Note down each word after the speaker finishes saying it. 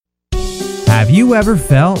Have you ever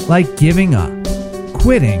felt like giving up,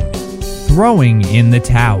 quitting, throwing in the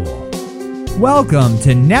towel? Welcome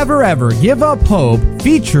to Never Ever Give Up Hope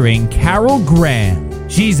featuring Carol Graham.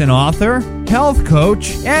 She's an author, health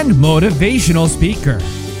coach, and motivational speaker.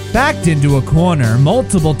 Backed into a corner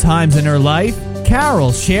multiple times in her life,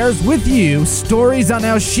 Carol shares with you stories on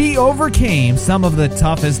how she overcame some of the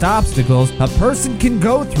toughest obstacles a person can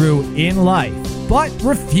go through in life, but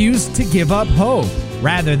refused to give up hope.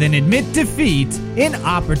 Rather than admit defeat, an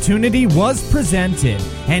opportunity was presented,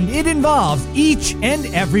 and it involves each and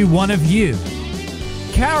every one of you.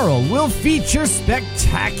 Carol will feature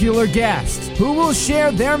spectacular guests who will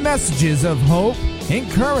share their messages of hope,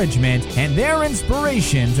 encouragement, and their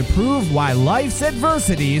inspiration to prove why life's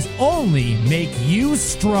adversities only make you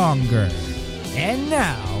stronger. And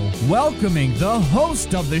now, welcoming the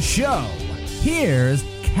host of the show, here's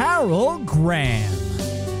Carol Graham.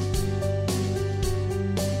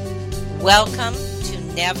 Welcome to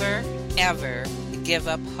Never Ever Give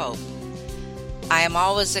Up Hope. I am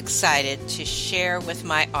always excited to share with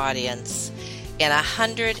my audience in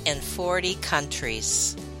 140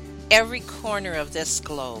 countries, every corner of this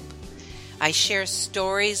globe. I share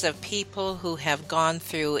stories of people who have gone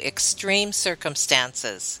through extreme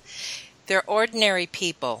circumstances. They're ordinary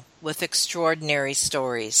people with extraordinary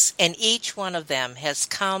stories, and each one of them has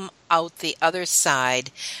come out the other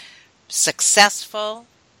side successful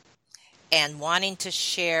and wanting to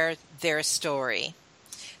share their story.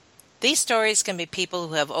 These stories can be people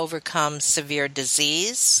who have overcome severe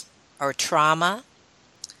disease or trauma,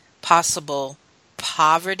 possible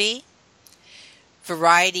poverty,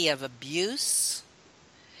 variety of abuse,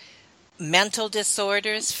 mental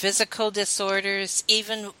disorders, physical disorders,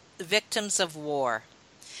 even victims of war.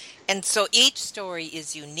 And so each story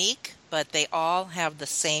is unique, but they all have the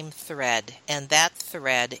same thread, and that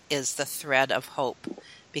thread is the thread of hope.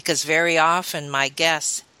 Because very often my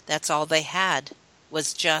guess, that's all they had,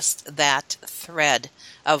 was just that thread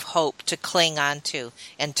of hope to cling on to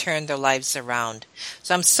and turn their lives around.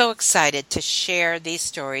 So I'm so excited to share these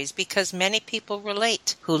stories because many people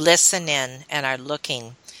relate who listen in and are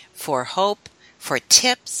looking for hope, for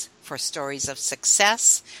tips, for stories of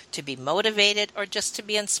success, to be motivated, or just to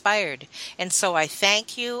be inspired. And so I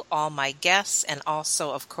thank you, all my guests, and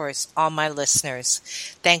also, of course, all my listeners.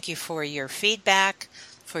 Thank you for your feedback,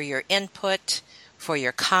 for your input, for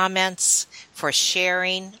your comments, for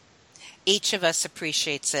sharing. Each of us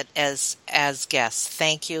appreciates it as guests.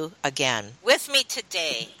 Thank you again. With me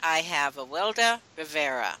today, I have Awilda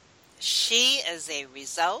Rivera. She is a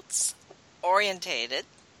results-oriented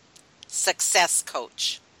success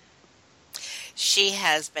coach. She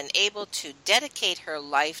has been able to dedicate her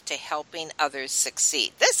life to helping others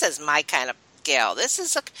succeed. This is my kind of gal. This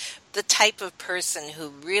is the type of person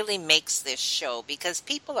who really makes this show, because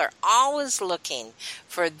people are always looking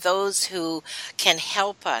for those who can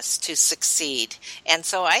help us to succeed. And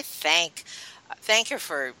so I thank her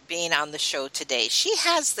for being on the show today. She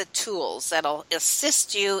has the tools that'll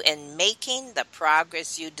assist you in making the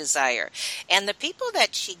progress you desire. And the people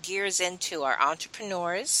that she gears into are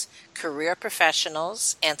entrepreneurs, career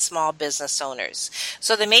professionals, and small business owners.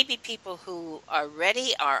 So there may be people who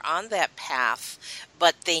already are on that path,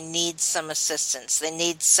 but they need some assistance. They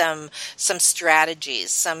need some strategies,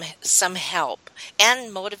 some help,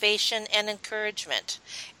 and motivation and encouragement.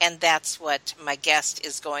 And that's what my guest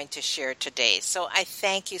is going to share today. So I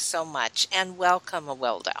thank you so much, and welcome,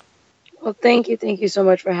 Awilda. Well, thank you so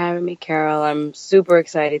much for having me, Carol. I'm super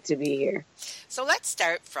excited to be here. So let's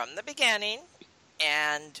start from the beginning,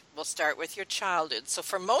 and we'll start with your childhood. So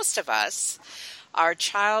for most of us, our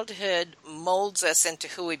childhood molds us into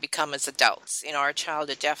who we become as adults. You know, our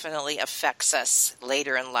childhood definitely affects us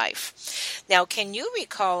later in life. Now, can you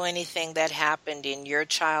recall anything that happened in your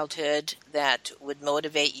childhood that would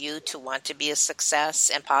motivate you to want to be a success,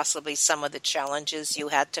 and possibly some of the challenges you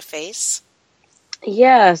had to face?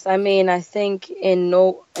 Yes, I mean, I think in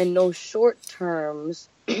no short terms,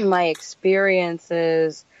 my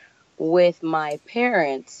experiences with my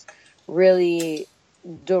parents really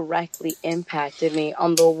directly impacted me.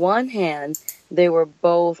 On the one hand, they were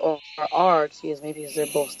both, or are, excuse me, because they're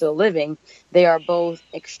both still living, they are both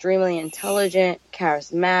extremely intelligent,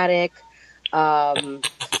 charismatic,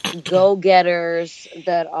 go-getters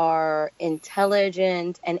that are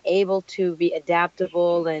intelligent and able to be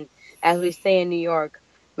adaptable, and, as we say in New York,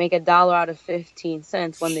 make $1 out of 15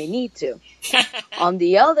 cents when they need to. On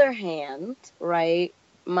the other hand, right,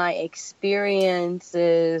 my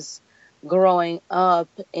experiences growing up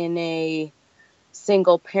in a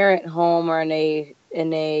single parent home, or in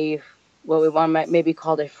a what we want might maybe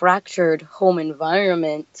called a fractured home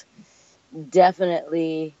environment,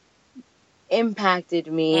 definitely impacted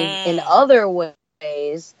me in other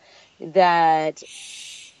ways that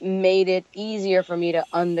made it easier for me to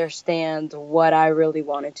understand what I really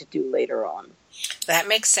wanted to do later on. That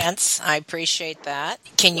makes sense. I appreciate that.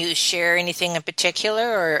 Can you share anything in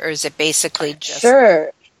particular, or is it basically just...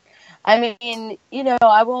 Sure. I mean,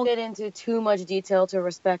 I won't get into too much detail to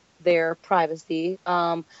respect their privacy,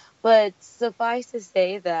 but suffice to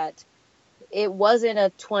say that it wasn't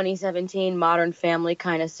a 2017 Modern Family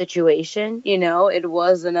kind of situation. It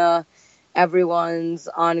wasn't a everyone's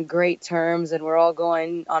on great terms and we're all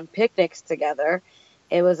going on picnics together.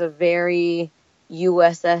 It was a very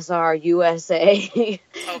USSR, USA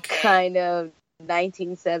kind of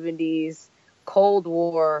 1970s Cold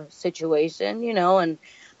War situation, and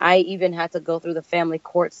I even had to go through the family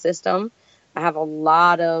court system. I have a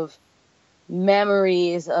lot of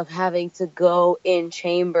memories of having to go in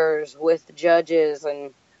chambers with judges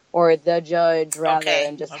or the judge rather,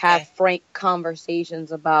 and just have frank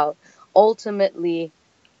conversations about ultimately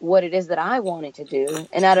what it is that I wanted to do.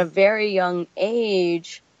 And at a very young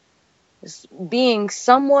age, being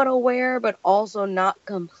somewhat aware, but also not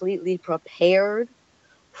completely prepared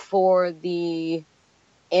for the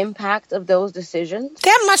impact of those decisions.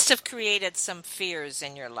 That must have created some fears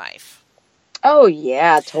in your life. Oh,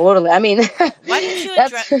 yeah, totally. I mean, why don't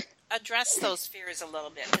you address those fears a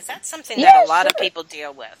little bit? Because that's something that a lot of people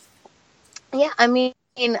deal with. Yeah, I mean,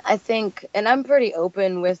 I think, and I'm pretty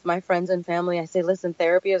open with my friends and family. I say, listen,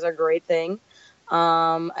 therapy is a great thing.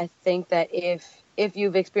 I think that if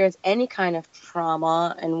you've experienced any kind of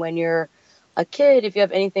trauma, and when you're a kid, if you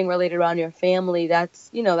have anything related around your family,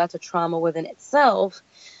 that's a trauma within itself.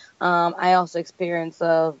 I also experienced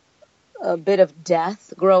a bit of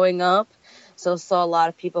death growing up. So saw a lot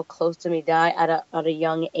of people close to me die at a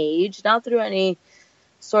young age, not through any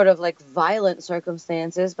sort of like violent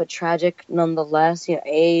circumstances, but tragic nonetheless,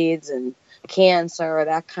 AIDS and cancer or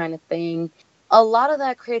that kind of thing. A lot of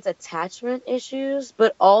that creates attachment issues,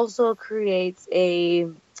 but also creates I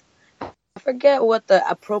forget what the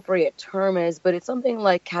appropriate term is, but it's something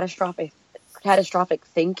like catastrophic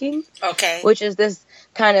thinking. Okay. Which is this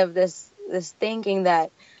kind of this thinking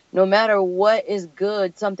that no matter what is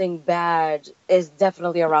good, something bad is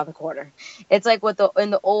definitely around the corner. It's like in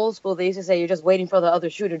the old school, they used to say, you're just waiting for the other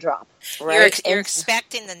shoe to drop. Right? You're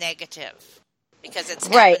expecting the negative because it's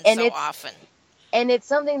happened so often. And it's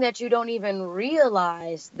something that you don't even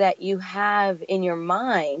realize that you have in your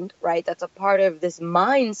mind, right? That's a part of this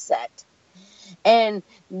mindset. And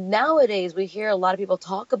nowadays we hear a lot of people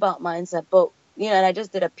talk about mindset, but, and I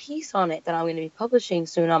just did a piece on it that I'm going to be publishing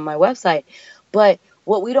soon on my website. But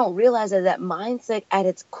what we don't realize is that mindset at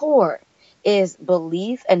its core is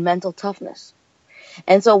belief and mental toughness.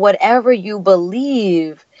 And so whatever you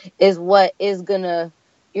believe is what you're going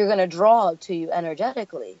to draw to you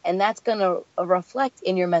energetically. And that's going to reflect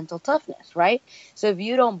in your mental toughness, right? So if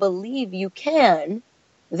you don't believe you can,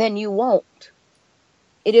 then you won't.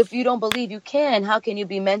 And if you don't believe you can, how can you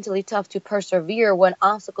be mentally tough to persevere when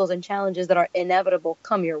obstacles and challenges that are inevitable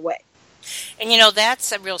come your way? And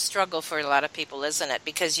that's a real struggle for a lot of people, isn't it?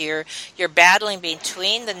 Because you're battling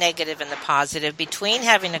between the negative and the positive, between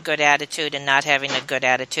having a good attitude and not having a good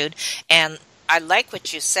attitude. And I like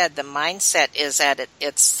what you said. The mindset is at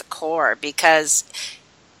its the core, because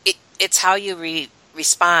it's how you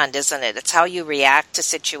respond, isn't it? It's how you react to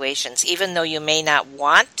situations, even though you may not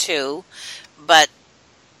want to. But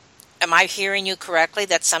am I hearing you correctly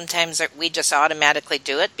that sometimes we just automatically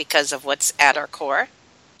do it because of what's at our core?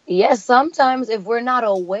 Yes, sometimes if we're not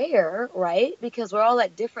aware, right? Because we're all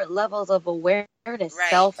at different levels of awareness, right.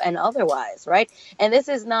 Self and otherwise, right? And this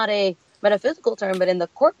is not a metaphysical term, but in the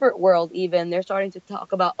corporate world even, they're starting to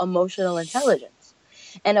talk about emotional intelligence.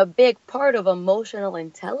 And a big part of emotional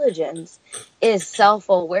intelligence is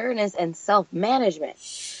self-awareness and self-management.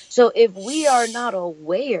 So if we are not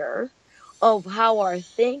aware of how our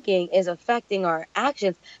thinking is affecting our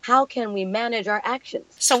actions, how can we manage our actions?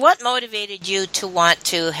 So what motivated you to want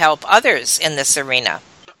to help others in this arena?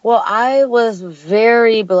 Well, I was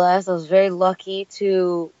very blessed. I was very lucky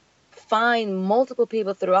to find multiple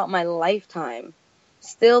people throughout my lifetime,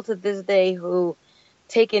 still to this day, who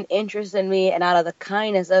take an interest in me and out of the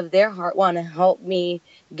kindness of their heart want to help me,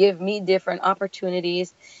 give me different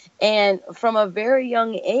opportunities. And from a very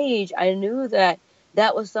young age, I knew that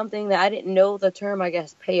was something that I didn't know the term, I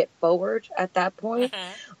guess, pay it forward at that point.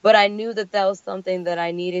 Mm-hmm. But I knew that was something that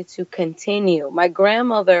I needed to continue. My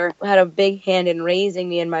grandmother had a big hand in raising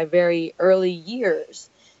me in my very early years.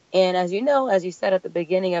 And as you know, as you said at the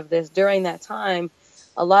beginning of this, during that time,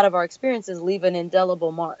 a lot of our experiences leave an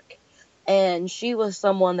indelible mark. And she was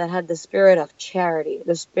someone that had the spirit of charity,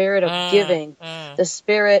 the spirit of giving, the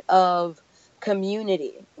spirit of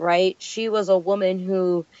community, right? She was a woman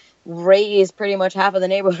who raised pretty much half of the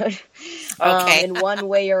neighborhood Okay. in one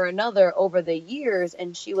way or another over the years,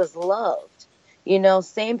 and she was loved.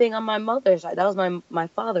 Same thing on my mother's side. That was my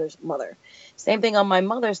father's mother. Same thing on my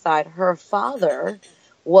mother's side. Her father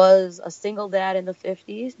was a single dad in the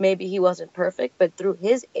 50s. Maybe he wasn't perfect, but through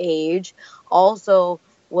his age, also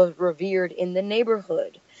was revered in the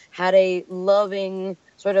neighborhood, had a loving,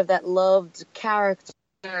 sort of that loved character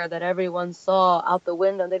that everyone saw out the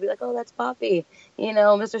window. They'd be like, oh, that's Poppy,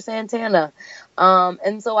 Mr. Santana.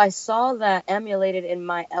 And so I saw that emulated in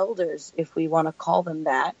my elders, if we want to call them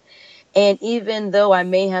that. And even though I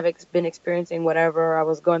may have been experiencing whatever I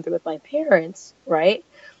was going through with my parents, right,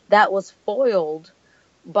 that was foiled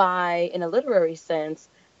by, in a literary sense,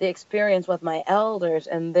 the experience with my elders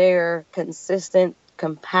and their consistent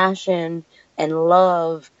compassion and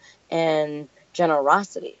love and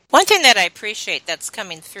generosity. One thing that I appreciate that's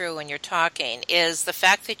coming through when you're talking is the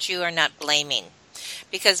fact that you are not blaming.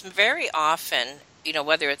 Because very often,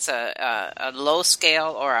 whether it's a low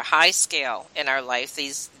scale or a high scale in our life,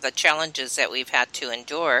 the challenges that we've had to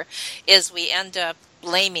endure, is we end up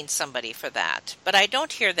blaming somebody for that. But I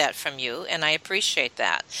don't hear that from you, and I appreciate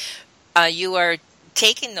that. You are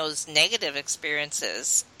taking those negative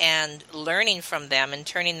experiences and learning from them and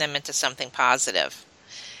turning them into something positive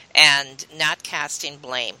and not casting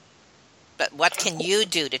blame. But what can you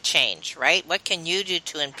do to change, right? What can you do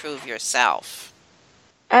to improve yourself?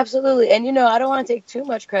 Absolutely. And, I don't want to take too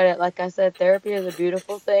much credit. Like I said, therapy is a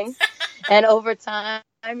beautiful thing. And over time,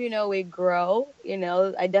 we grow.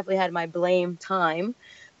 I definitely had my blame time.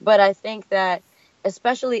 But I think that,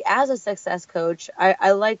 especially as a success coach,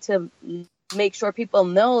 I like to make sure people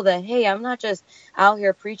know that, hey, I'm not just out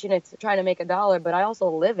here preaching it, trying to make a dollar, but I also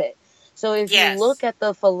live it. So if you look at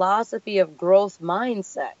the philosophy of growth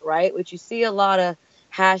mindset, right, which you see a lot of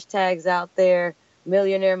hashtags out there,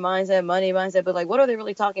 millionaire mindset, money mindset, but what are they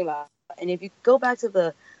really talking about? And if you go back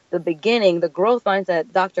to the beginning, the growth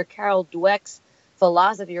mindset, Dr. Carol Dweck's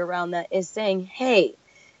philosophy around that is saying, hey,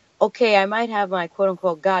 okay, I might have my quote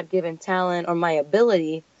unquote God-given talent or my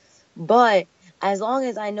ability, but as long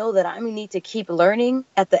as I know that I need to keep learning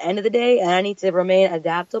at the end of the day, and I need to remain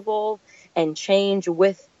adaptable and change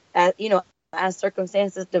with, as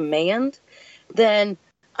circumstances demand, then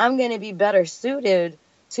I'm going to be better suited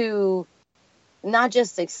to not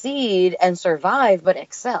just succeed and survive, but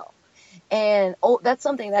excel. And that's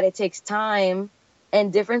something that it takes time,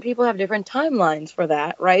 and different people have different timelines for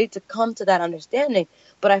that, right? To come to that understanding.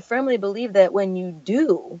 But I firmly believe that when you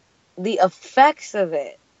do, the effects of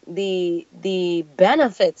it, the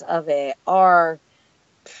benefits of it are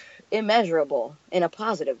immeasurable in a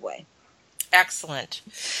positive way. Excellent.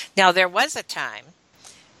 Now, there was a time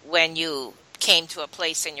when you came to a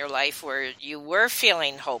place in your life where you were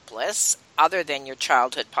feeling hopeless, other than your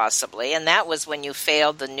childhood possibly, and that was when you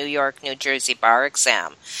failed the New York, New Jersey bar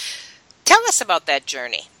exam. Tell us about that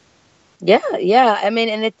journey. Yeah. And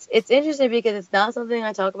it's interesting because it's not something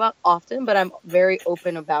I talk about often, but I'm very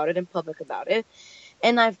open about it and public about it.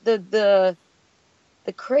 And the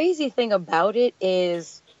crazy thing about it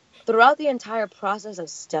is, throughout the entire process of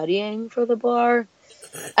studying for the bar,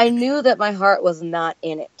 I knew that my heart was not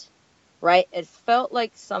in it, right? It felt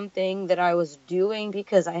like something that I was doing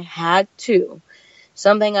because I had to,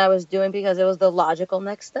 something I was doing because it was the logical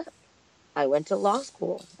next step. I went to law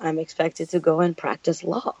school. I'm expected to go and practice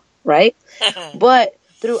law, right? But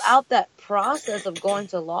throughout that process of going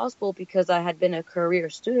to law school, because I had been a career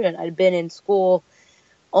student, I'd been in school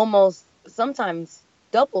almost sometimes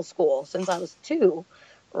double school since I was 2,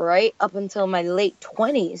 right up until my late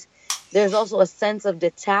 20s. There's also a sense of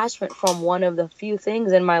detachment from one of the few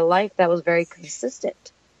things in my life that was very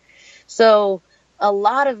consistent. So a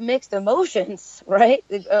lot of mixed emotions, right?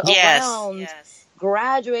 Around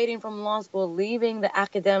graduating from law school, leaving the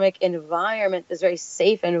academic environment, this very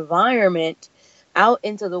safe environment, out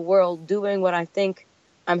into the world, doing what I think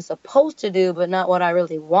I'm supposed to do, but not what I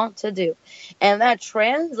really want to do. And that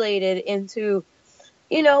translated into,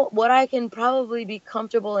 what I can probably be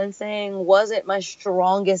comfortable in saying wasn't my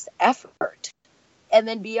strongest effort. And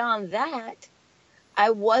then beyond that, I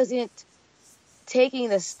wasn't taking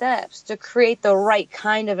the steps to create the right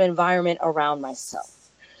kind of environment around myself.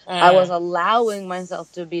 I was allowing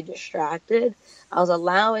myself to be distracted. I was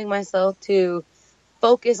allowing myself to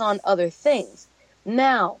focus on other things.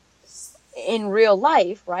 Now, in real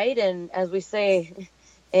life, right, and as we say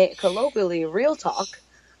colloquially, real talk,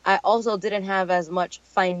 I also didn't have as much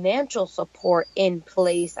financial support in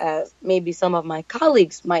place as maybe some of my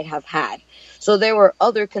colleagues might have had. So there were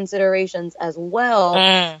other considerations as well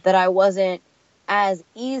that I wasn't as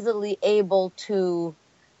easily able to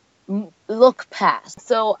look past.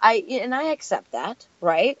 So I accept that,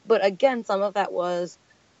 right? But again, some of that was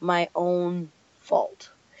my own fault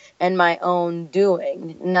and my own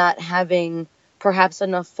doing, not having perhaps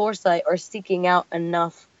enough foresight or seeking out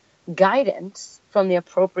enough guidance from the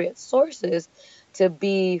appropriate sources to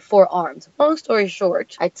be forearmed. Long story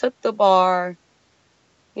short, I took the bar.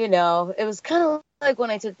 It was kind of like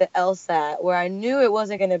when I took the LSAT, where I knew it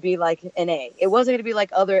wasn't going to be like an A. It wasn't going to be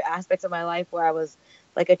like other aspects of my life where I was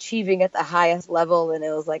like achieving at the highest level and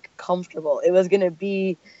it was like comfortable. It was going to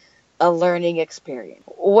be a learning experience.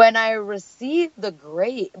 When I received the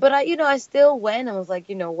grade, but I still went and was like,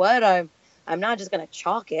 you know what? I'm not just going to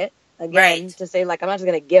chalk it again to say like, I'm not just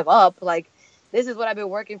going to give up. Like, this is what I've been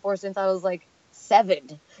working for since I was like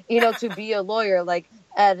 7, to be a lawyer. Like,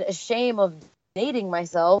 at a shame of dating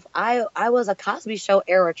myself, I was a Cosby Show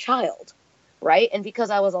era child, right? And because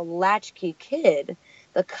I was a latchkey kid,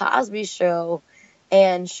 the Cosby Show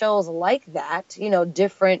and shows like that,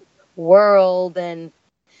 Different World and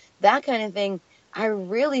that kind of thing, I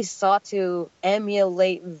really sought to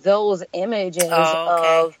emulate those images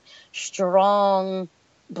of strong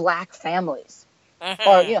Black families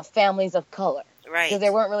or, families of color. Right. Because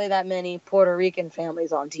there weren't really that many Puerto Rican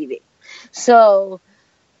families on TV. So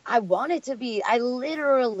I wanted to be,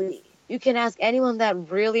 you can ask anyone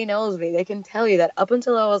that really knows me. They can tell you that up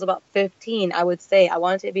until I was about 15, I would say I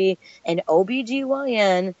wanted to be an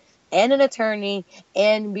OBGYN and an attorney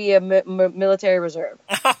and be a military reserve.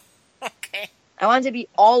 Okay. I wanted to be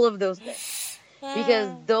all of those things because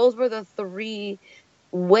those were the 3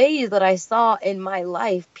 ways that I saw in my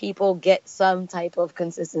life people get some type of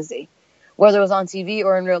consistency, whether it was on TV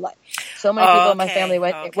or in real life. So many people in my family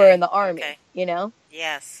were in the army,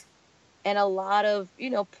 Yes. And a lot of,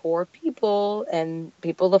 poor people and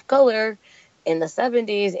people of color in the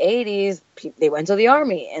 70s, 80s, they went to the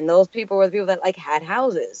army. And those people were the people that like had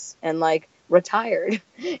houses and like retired,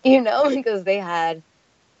 because they had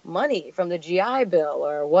money from the GI Bill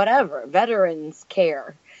or whatever, veterans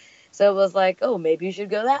care. So it was like, oh, maybe you should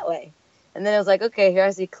go that way. And then it was like, okay, here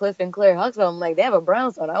I see Cliff and Claire Huxtable. I'm like, they have a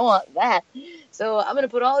brownstone. I want that. So I'm going to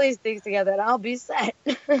put all these things together and I'll be set.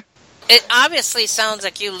 It obviously sounds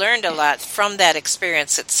like you learned a lot from that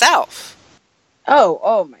experience itself.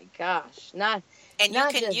 Oh my gosh. And you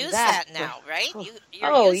can use that now, right?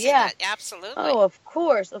 You're using that. Absolutely. Oh, of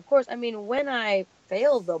course. I mean, when I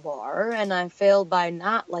failed the bar, and I failed by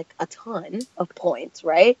not like a ton of points,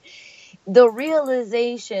 right? The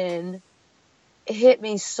realization hit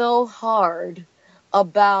me so hard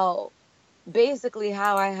about basically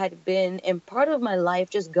how I had been in part of my life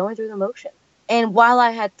just going through the motion. And while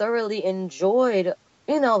I had thoroughly enjoyed,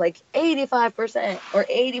 like 85% or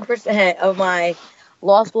 80% of my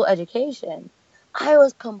law school education, I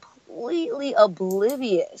was completely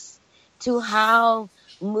oblivious to how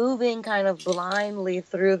moving kind of blindly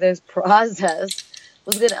through this process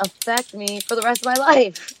was going to affect me for the rest of my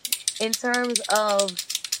life in terms of,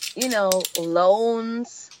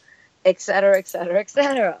 loans, et cetera, et cetera, et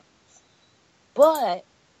cetera. But,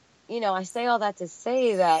 I say all that to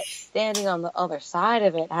say that standing on the other side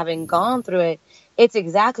of it, having gone through it, it's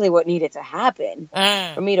exactly what needed to happen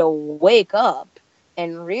for me to wake up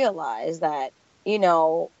and realize that,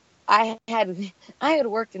 I had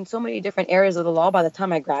worked in so many different areas of the law by the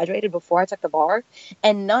time I graduated before I took the bar,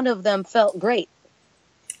 and none of them felt great.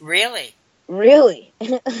 Really?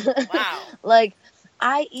 Wow. Like,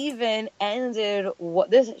 I even ended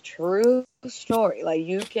this is a true story. Like,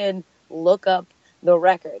 you can look up the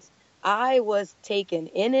records. I was taken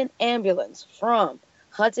in an ambulance from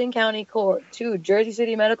Hudson County Court to Jersey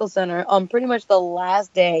City Medical Center on pretty much the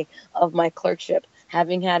last day of my clerkship,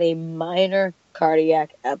 having had a minor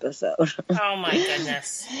cardiac episode. Oh my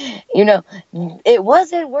goodness. It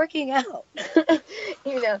wasn't working out.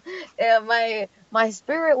 My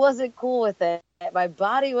spirit wasn't cool with it. My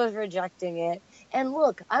body was rejecting it. And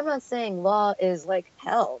look, I'm not saying law is like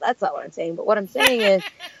hell. That's not what I'm saying. But what I'm saying is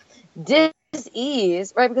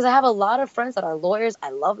dis-ease, right? Because I have a lot of friends that are lawyers. I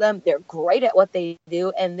love them. They're great at what they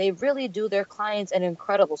do, and they really do their clients an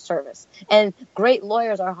incredible service. And great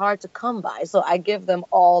lawyers are hard to come by, so I give them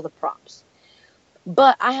all the props.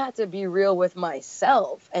 But I had to be real with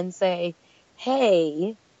myself and say,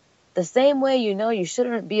 hey, the same way you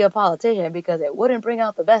shouldn't be a politician because it wouldn't bring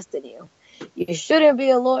out the best in you. You shouldn't be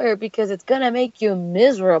a lawyer because it's going to make you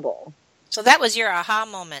miserable. So that was your aha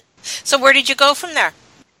moment. So where did you go from there?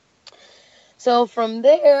 So from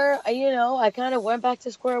there, I kind of went back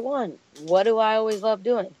to square one. What do I always love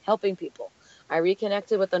doing? Helping people. I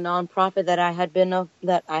reconnected with a nonprofit that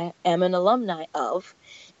I am an alumni of,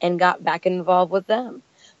 and got back involved with them.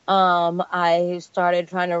 I started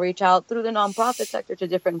trying to reach out through the nonprofit sector to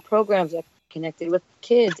different programs that connected with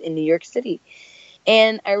kids in New York City.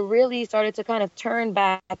 And I really started to kind of turn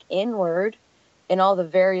back inward in all the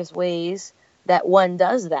various ways that one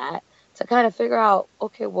does that to kind of figure out,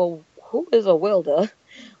 okay, well, who is Awilda?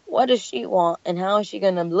 What does she want and how is she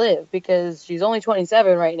going to live? Because she's only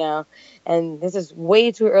 27 right now. And this is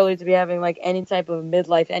way too early to be having like any type of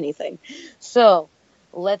midlife anything. So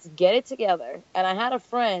let's get it together. And I had a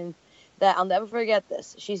friend that I'll never forget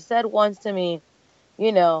this. She said once to me,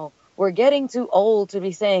 we're getting too old to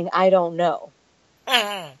be saying, I don't know.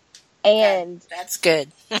 And that's good.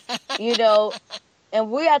 And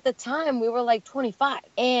we at the time, we were like 25.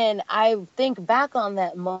 And I think back on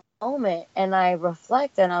that moment and I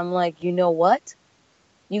reflect and I'm like, you know what?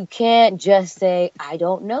 You can't just say, I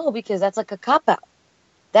don't know, because that's like a cop-out.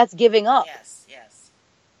 That's giving up. Yes.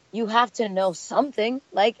 You have to know something.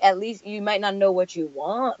 Like, at least you might not know what you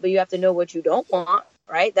want, but you have to know what you don't want,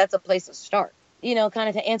 right? That's a place to start. Kind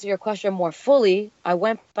of to answer your question more fully, I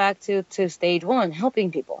went back to stage one,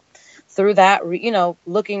 helping people. Through that,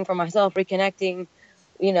 looking for myself, reconnecting,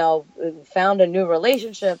 found a new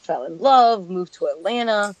relationship, fell in love, moved to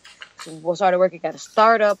Atlanta, started working at a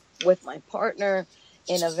startup with my partner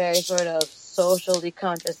in a very sort of socially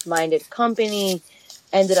conscious-minded company.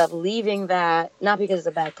 Ended up leaving that, not because it's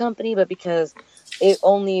a bad company, but because it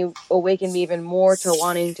only awakened me even more to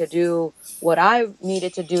wanting to do what I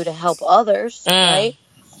needed to do to help others, right?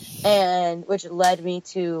 And which led me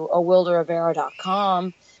to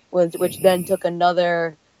awilderrivera.com, which then took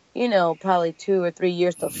another, probably 2 or 3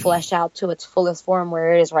 years to flesh out to its fullest form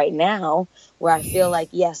where it is right now, where I feel like,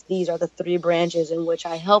 yes, these are the 3 branches in which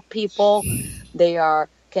I help people. They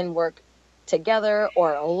can work together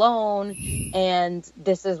or alone, and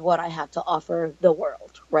this is what I have to offer the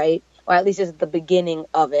world, right? Or at least this is the beginning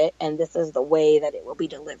of it, and this is the way that it will be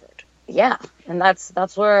delivered. Yeah, and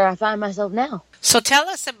that's where I find myself now. So tell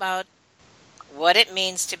us about what it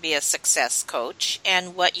means to be a success coach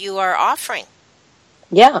and what you are offering.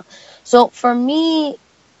 Yeah, so for me,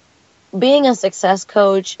 being a success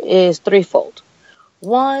coach is threefold.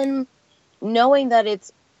 One, knowing that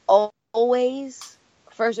it's always,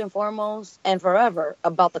 first and foremost and forever,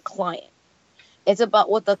 about the client. It's about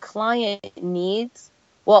what the client needs,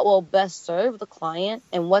 what will best serve the client,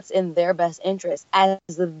 and what's in their best interest as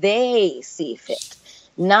they see fit,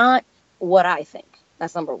 not what I think.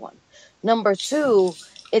 That's number one. Number two,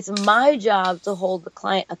 it's my job to hold the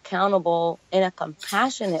client accountable in a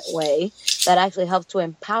compassionate way that actually helps to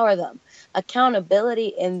empower them. Accountability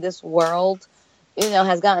in this world,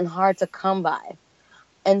 has gotten hard to come by.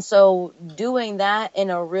 And so doing that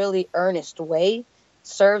in a really earnest way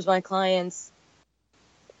serves my clients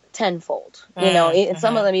tenfold, and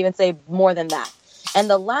some of them even say more than that. And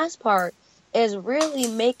the last part is really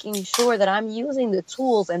making sure that I'm using the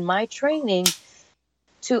tools in my training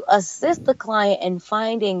to assist the client in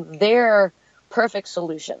finding their perfect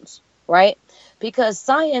solutions, right? Because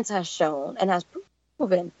science has shown and has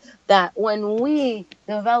proven that when we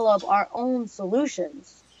develop our own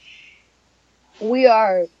solutions, we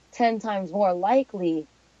are 10 times more likely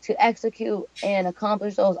to execute and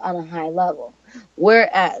accomplish those on a high level.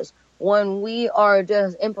 Whereas when we are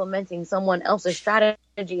just implementing someone else's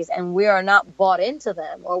strategies and we are not bought into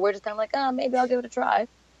them, or we're just kind of like, maybe I'll give it a try,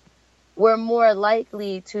 we're more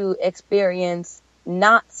likely to experience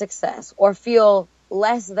not success or feel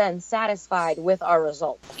less than satisfied with our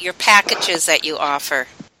results. Your packages that you offer,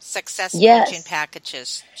 success coaching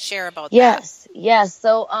packages, share about that. Yes.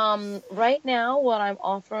 So right now what I'm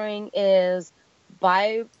offering is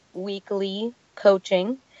bi-weekly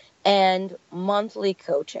coaching and monthly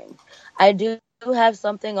coaching. I do have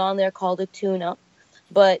something on there called a tune-up,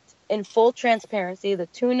 but in full transparency, the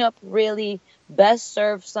tune-up really best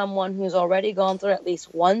serves someone who's already gone through at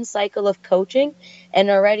least one cycle of coaching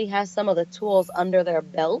and already has some of the tools under their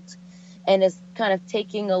belt and is kind of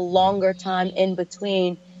taking a longer time in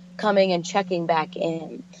between coming and checking back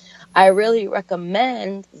in. I really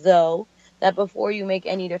recommend, though, that before you make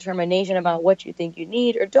any determination about what you think you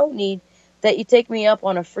need or don't need, that you take me up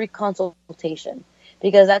on a free consultation,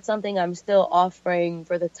 because that's something I'm still offering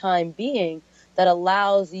for the time being that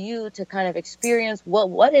allows you to kind of experience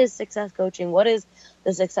what is success coaching, what is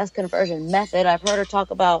the success conversion method. I've heard her talk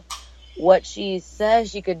about what she says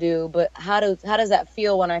she could do, but how does that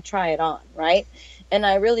feel when I try it on, right? And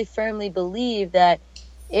I really firmly believe that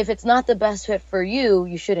if it's not the best fit for you,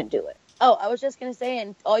 you shouldn't do it. Oh, I was just going to say,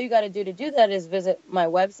 and all you got to do that is visit my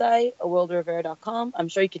website, awilderrivera.com. I'm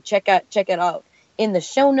sure you can check it out in the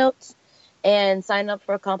show notes and sign up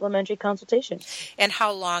for a complimentary consultation. And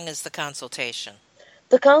how long is the consultation?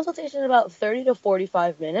 The consultation is about 30 to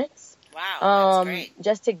 45 minutes. Wow, that's great.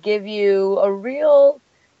 Just to give you a real,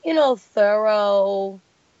 thorough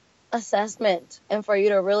assessment and for you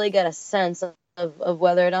to really get a sense of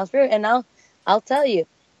whether or not it's for you. And I'll tell you,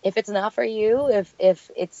 if it's not for you,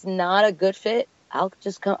 if it's not a good fit,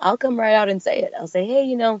 I'll come right out and say it. I'll say,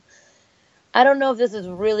 hey, I don't know if this is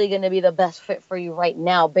really going to be the best fit for you right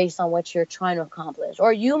now based on what you're trying to accomplish.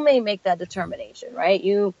 Or you may make that determination, right?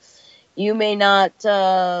 You may not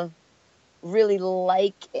really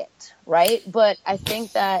like it, right? But I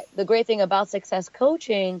think that the great thing about success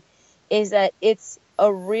coaching is that it's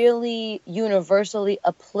a really universally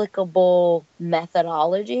applicable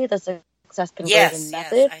methodology, the success conversion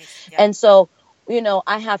method. And so,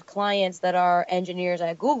 I have clients that are engineers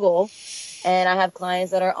at Google, and I have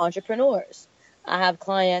clients that are entrepreneurs. I have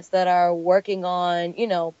clients that are working on,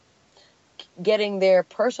 getting their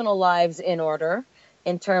personal lives in order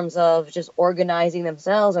in terms of just organizing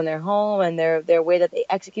themselves and their home and their way that they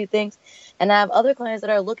execute things. And I have other clients that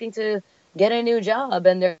are looking to get a new job,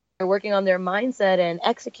 and they're working on their mindset and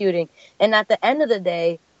executing. And at the end of the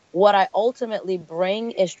day, what I ultimately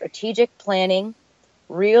bring is strategic planning,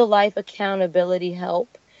 real life accountability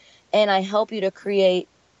help, and I help you to create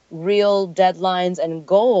real deadlines and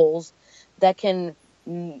goals that can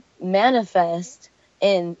manifest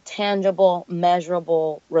in tangible,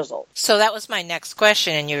 measurable results. So that was my next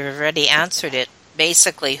question, and you already answered it.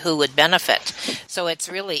 Basically, who would benefit? So it's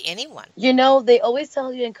really anyone. They always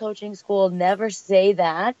tell you in coaching school, never say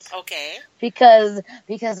that. Okay. Because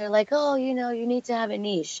they're like, oh, you need to have a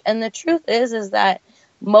niche. And the truth is that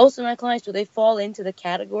most of my clients, do they fall into the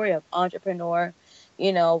category of entrepreneur,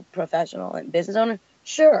 professional and business owner?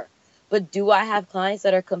 Sure. But do I have clients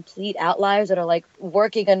that are complete outliers that are like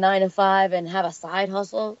working a 9-to-5 and have a side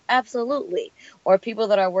hustle? Absolutely. Or people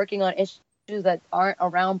that are working on issues that aren't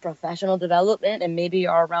around professional development and maybe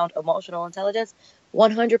are around emotional intelligence?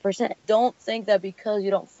 100%. Don't think that because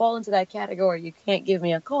you don't fall into that category, you can't give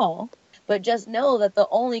me a call. But just know that the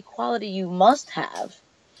only quality you must have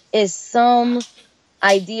is some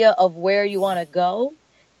idea of where you want to go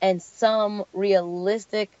and some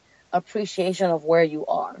realistic appreciation of where you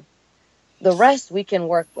are. The rest we can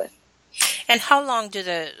work with. And how long do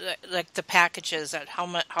the packages?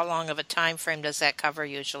 How long of a time frame does that cover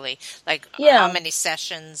usually? How many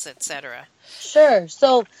sessions, etc. Sure.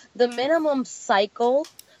 So the minimum cycle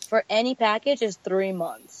for any package is 3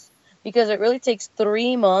 months, because it really takes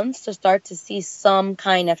 3 months to start to see some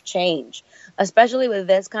kind of change. Especially with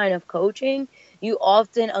this kind of coaching, you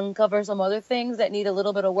often uncover some other things that need a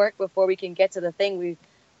little bit of work before we can get to the thing we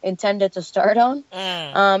intended to start on.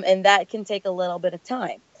 And that can take a little bit of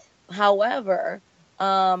time. However,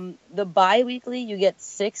 the bi-weekly, you get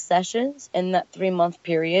 6 sessions in that 3-month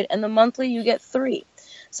period, and the monthly you get 3.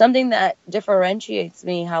 Something that differentiates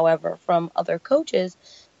me, however, from other coaches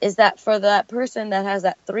is that for that person that has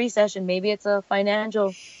that 3 session, maybe it's a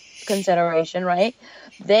financial consideration, right?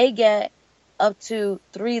 They get up to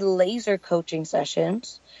 3 laser coaching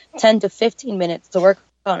sessions, 10 to 15 minutes to work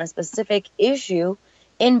on a specific issue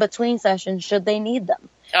in between sessions should they need them.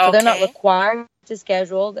 Okay. So they're not required to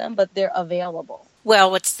schedule them, but they're available.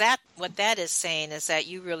 Well, what that is saying is that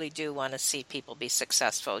you really do want to see people be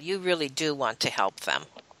successful. You really do want to help them.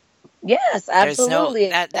 Yes,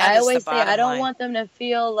 absolutely. I always say I don't want them to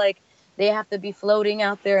feel like they have to be floating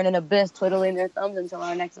out there in an abyss twiddling their thumbs until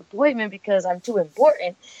our next appointment because I'm too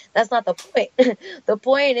important. That's not the point. The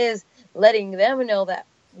point is letting them know that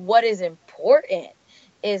what is important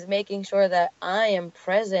is making sure that I am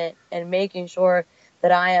present and making sure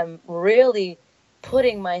that I am really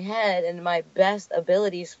putting my head and my best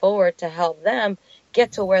abilities forward to help them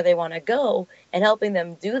get to where they want to go, and helping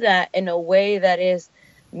them do that in a way that is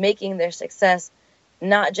making their success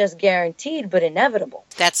not just guaranteed, but inevitable.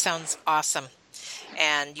 That sounds awesome.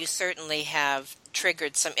 And you certainly have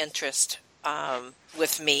triggered some interest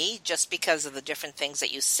with me just because of the different things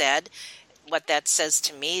that you said. What that says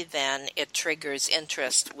to me, then, it triggers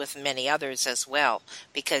interest with many others as well,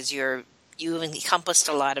 because you encompassed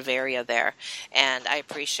a lot of area there, and I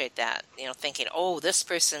appreciate that. Thinking, oh, this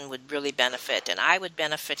person would really benefit, and I would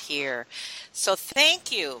benefit here. So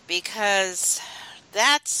thank you, because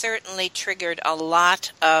that certainly triggered a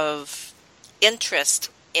lot of interest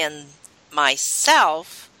in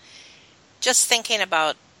myself, just thinking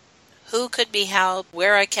about who could be helped,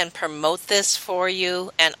 where I can promote this for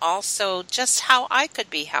you, and also just how I could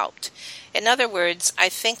be helped. In other words, I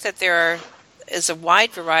think that there is a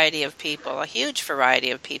wide variety of people, a huge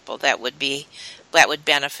variety of people that would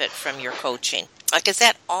benefit from your coaching. Is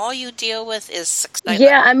that all you deal with is success?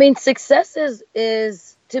 Yeah, I mean, success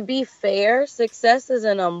is to be fair, success is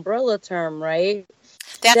an umbrella term, right?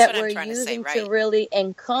 That's that what I'm we're trying to say, using right? to really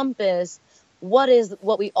encompass what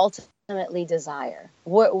we ultimately desire.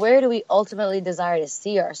 Where do we ultimately desire to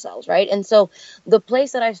see ourselves, right? And so the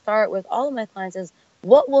place that I start with all of my clients is,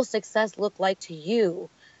 what will success look like to you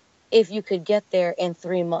if you could get there in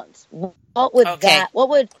 3 months? What would Okay.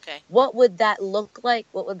 what would that look like?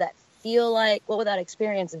 What would that feel like? What would that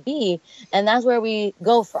experience be? And that's where we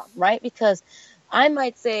go from, right? Because I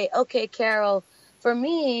might say, okay, Carol, for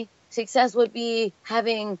me, success would be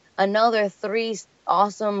having another 3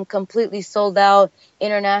 awesome, completely sold out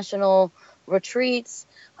international retreats,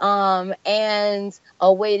 and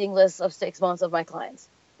a waiting list of 6 months of my clients,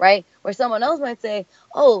 right? Where someone else might say,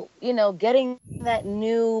 oh, getting that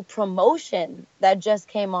new promotion that just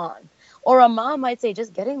came on. Or a mom might say,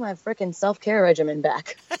 just getting my freaking self-care regimen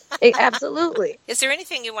back. Absolutely. Is there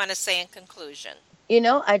anything you want to say in conclusion?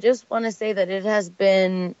 I just want to say that it has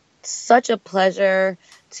been such a pleasure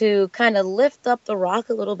to kind of lift up the rock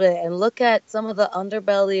a little bit and look at some of the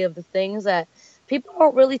underbelly of the things that people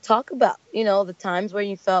don't really talk about. The times where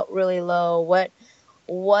you felt really low,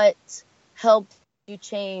 what helped you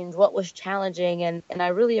change, what was challenging. And I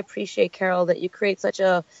really appreciate, Carol, that you create such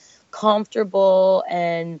a comfortable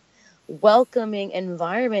and welcoming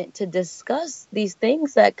environment to discuss these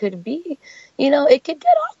things that could be, it could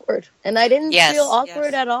get awkward. And I didn't feel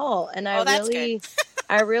awkward at all. And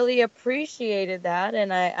I really appreciated that.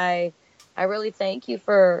 And I really thank you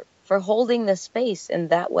for holding the space in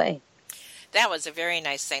that way. That was a very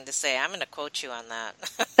nice thing to say. I'm going to quote you on that.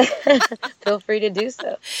 Feel free to do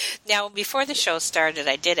so. Now, before the show started,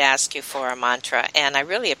 I did ask you for a mantra, and I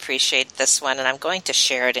really appreciate this one, and I'm going to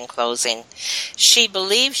share it in closing. She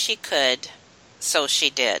believed she could, so she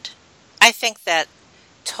did. I think that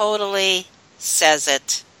totally says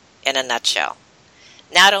it in a nutshell.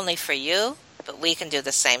 Not only for you, but we can do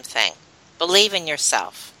the same thing. Believe in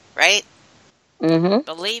yourself, right? Mm-hmm.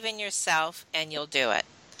 Believe in yourself, and you'll do it.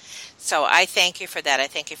 So I thank you for that. I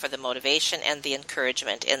thank you for the motivation and the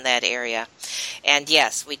encouragement in that area. And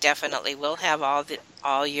yes, we definitely will have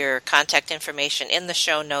all your contact information in the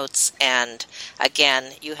show notes. And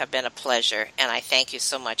again, you have been a pleasure. And I thank you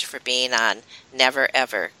so much for being on Never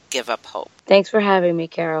Ever Give Up Hope. Thanks for having me,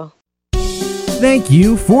 Carol. Thank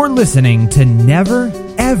you for listening to Never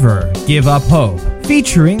Ever Give Up Hope,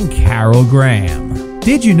 featuring Carol Graham.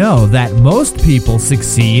 Did you know that most people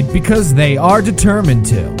succeed because they are determined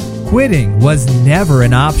to? Quitting was never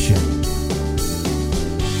an option.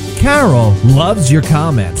 Carol loves your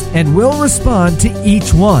comments and will respond to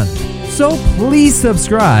each one. So please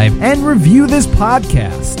subscribe and review this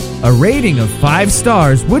podcast. A rating of 5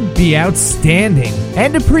 stars would be outstanding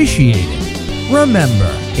and appreciated. Remember,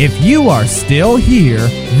 if you are still here,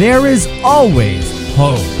 there is always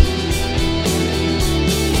hope.